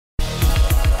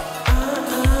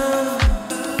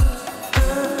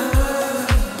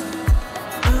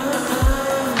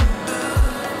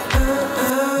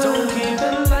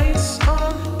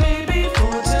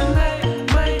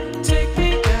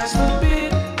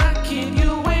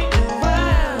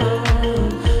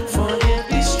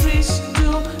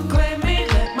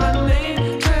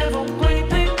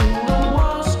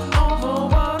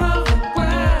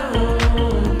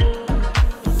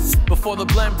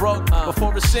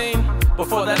ever seen.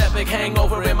 Before that epic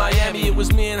hangover in Miami, it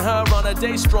was me and her on a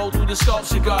day stroll through the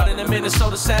Sculpture Garden in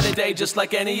Minnesota Saturday, just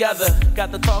like any other.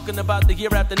 Got to talking about the year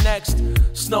after next,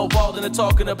 snowballed into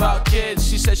talking about kids.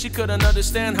 She said she couldn't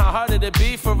understand how hard it'd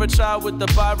be for a child with a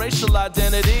biracial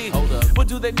identity. What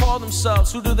do they call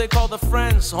themselves? Who do they call the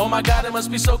friends? Oh my God, it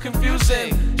must be so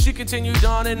confusing. She continued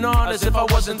on and on as if I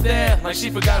wasn't there, like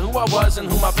she forgot who I was and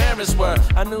who my parents were.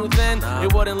 I knew then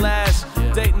it wouldn't last.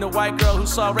 Dating a white girl who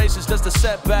saw race as just a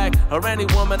setback, or any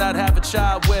woman I'd have a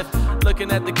child with. Looking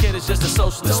at the kid as just a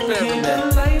social experiment. Don't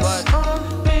keep the lights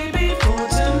on, baby, for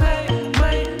tonight.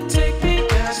 Might take me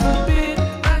past a bit.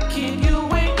 I keep you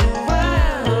waiting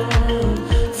around.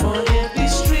 For empty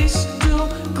streets to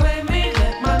claim me,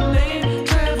 let my name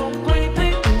travel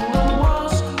greatly through the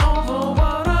walls, over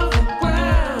water and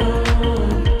ground.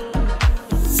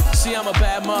 See, I'm a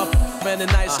bad motherfucker, a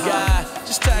nice guy.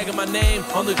 Just tagging my name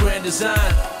on the grand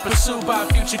design. Pursued by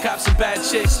future cops and bad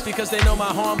chicks, because they know my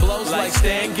horn blows like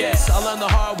Stan Getz. I learned the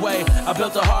hard way. I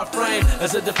built a hard frame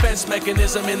as a defense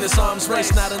mechanism in this arms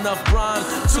race. Not enough brawn,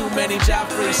 too many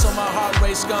Joffreys, so my heart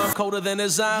race gone colder than a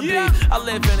zombie. I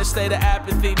live in a state of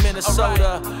apathy,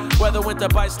 Minnesota, where the winter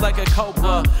bites like a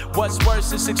cobra. What's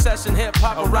worse is success in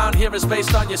hip-hop around here is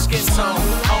based on your skin tone.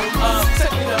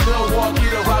 Take me to Milwaukee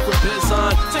to rock with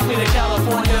Bizon. Take me to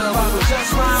California to rock with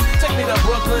Just Rhyme. Take me to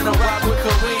Brooklyn to rock with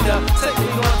Karina. Take me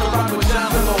north to rock with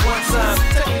John River one time.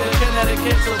 Take me to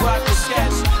Connecticut to rock with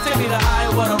Sketch. Take me to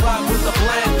Iowa to rock with the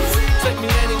Blend. Take me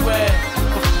anywhere,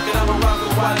 and I'ma rock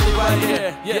with Wiley right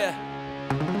here. Yeah.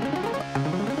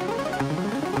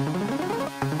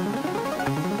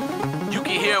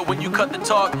 Hear when you cut the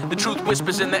talk, the truth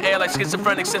whispers in the air like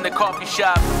schizophrenics in the coffee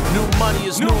shop. New money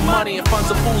is new money, and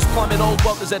funds of fools plummet. Old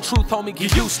wealth is that truth, homie,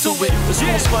 get used to it. The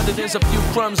school's funded, there's a few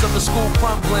crumbs of the school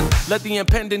crumbling. Let the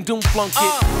impending doom flunk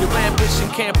it. Your ambition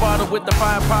can't bother with the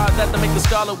firepower that to make the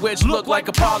Scarlet Witch look like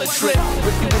a parlor trick.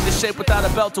 Rip you into shape without a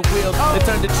belt to wield. They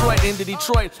turn Detroit into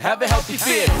Detroit. Have a healthy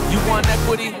fear. You want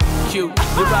equity? Cute.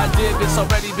 Your idea it's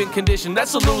already been conditioned.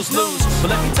 That's a lose-lose. But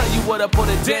let me tell you what I put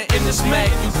a dent in this man.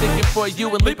 You thinking for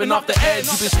you and leaping off the edge.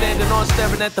 You've been standing on,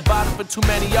 staring at the bottom for too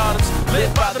many autumns.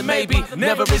 Live by the maybe,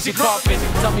 never is your coffin.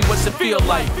 Tell me what's it feel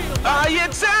like. Are you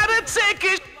tired of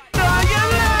taking all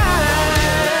your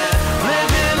life?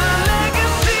 Living a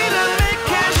legacy to make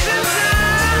cash and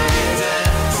time.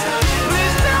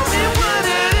 Please tell me what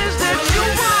it is that you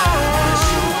want.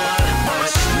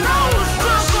 No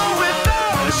struggle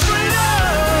without freedom.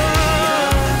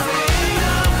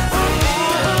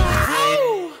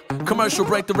 Commercial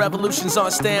break, the revolution's on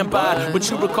standby. What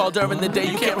you recall during the day,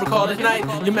 you can't recall at night.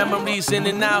 Your memories in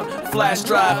and out, flash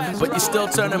drive. But you're still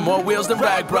turning more wheels than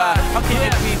rag bride. How can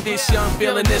you be this young,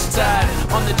 feeling this tired?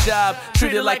 On the job,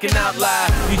 treated like an outlier.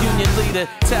 Your union leader,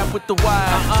 tap with the wire.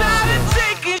 I'm tired of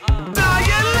taking all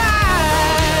your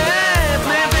life.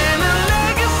 Living a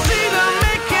legacy to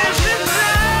make cash and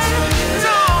time.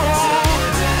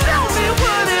 Tell me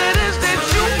what it is that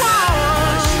you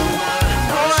want.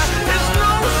 There's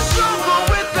no struggle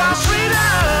without freedom.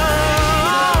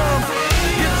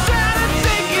 You're tired of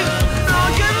taking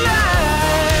all your life.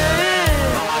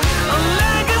 A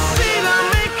legacy to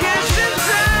make cash and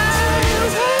time.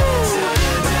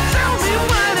 Tell me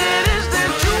what it is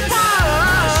that you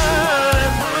want.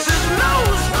 There's no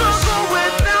struggle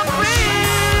without freedom.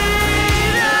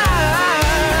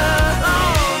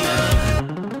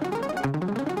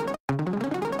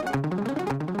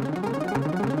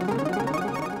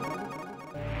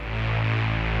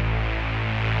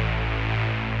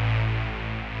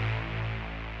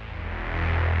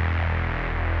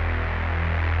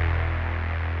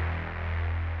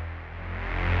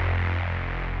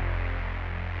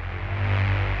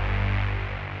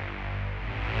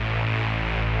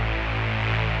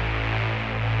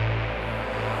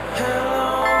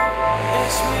 Hello,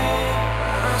 it's me.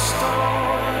 I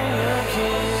stole your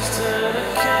keys to the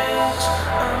cage.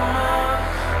 I'm out,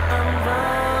 I'm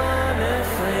running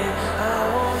free. I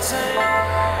won't take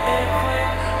it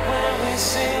quick when we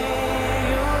see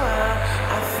you out.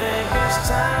 I think it's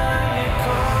time you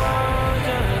call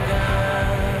your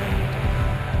guy.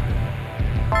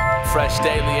 Fresh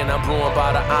daily and I'm brewing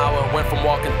about an hour. Went from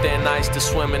walking thin ice to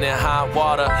swimming in hot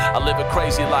water. I live a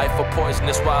crazy life for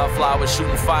poisonous wildflowers,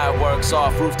 shooting fireworks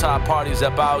off rooftop parties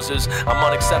at Bowser's. I'm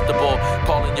unacceptable,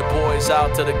 calling your boys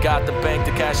out to the Gotham Bank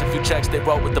to cash a few checks they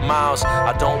wrote with the miles.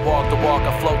 I don't walk the walk,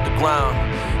 I float the ground.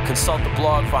 Consult the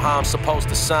blog for how I'm supposed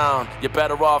to sound. You're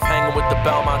better off hanging with the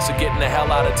Belmonts or getting the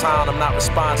hell out of town. I'm not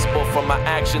responsible for my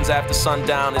actions after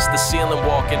sundown. It's the ceiling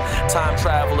walking, time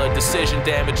traveler, decision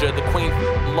damager, the queen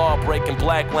law breaking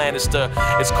Black Lannister.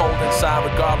 It's cold inside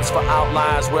regardless for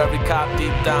outliers, where every cop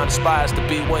deep down aspires to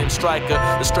be William Stryker.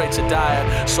 The straits are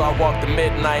dire, so I walk the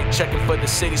midnight, checking for the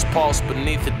city's pulse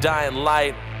beneath the dying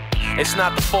light. It's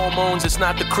not the full moons, it's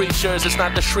not the creatures, it's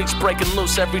not the shrieks breaking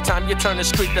loose every time you turn the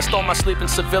street that stole my sleep and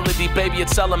civility. Baby,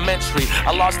 it's elementary.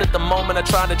 I lost at the moment I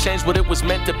tried to change what it was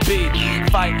meant to be.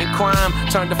 Fighting crime,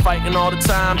 turned to fighting all the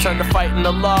time, turned to fighting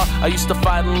the law. I used to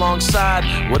fight alongside.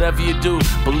 Whatever you do,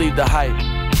 believe the hype.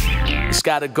 It's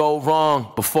gotta go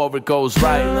wrong before it goes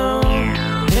right. Hello,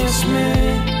 it's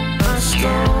me. I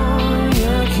stole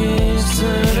your keys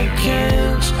to the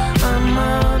cage. I'm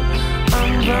out,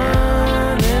 I'm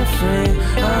running free.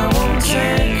 I won't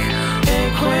take it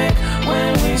quick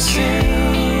when we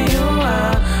see you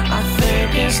out. I think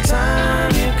it's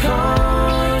time you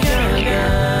call your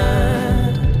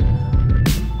dad.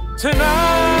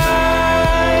 Tonight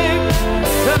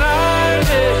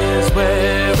is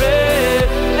where it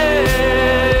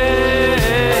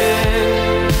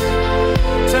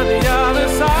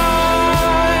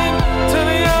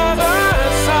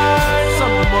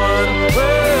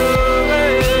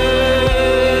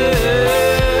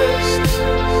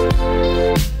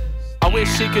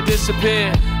she could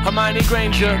disappear. Hermione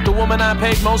Granger, the woman I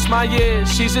paid most my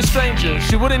years. She's a stranger.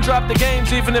 She wouldn't drop the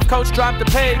games even if coach dropped the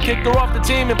pay. Kicked her off the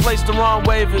team and placed her on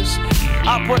waivers.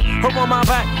 I put her on my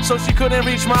back so she couldn't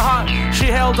reach my heart. She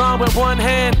held on with one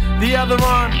hand, the other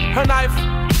on her knife.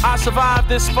 I survived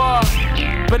this far,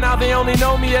 but now they only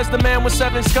know me as the man with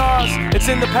 7 scars. It's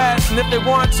in the past, and if they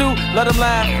want to, let them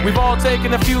laugh. We've all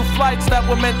taken a few flights that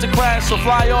were meant to crash, so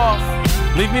fly off.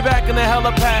 Leave me back in the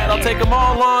helipad. I'll take them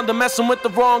all on to messing with the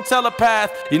wrong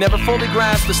telepath. You never fully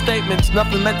grasped the statements,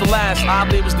 nothing meant to last.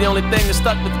 Oddly, it was the only thing that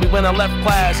stuck with me when I left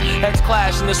class. Heads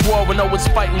clash in this war where no one's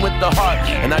fighting with the heart.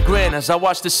 And I grin as I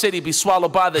watch the city be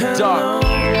swallowed by the dark.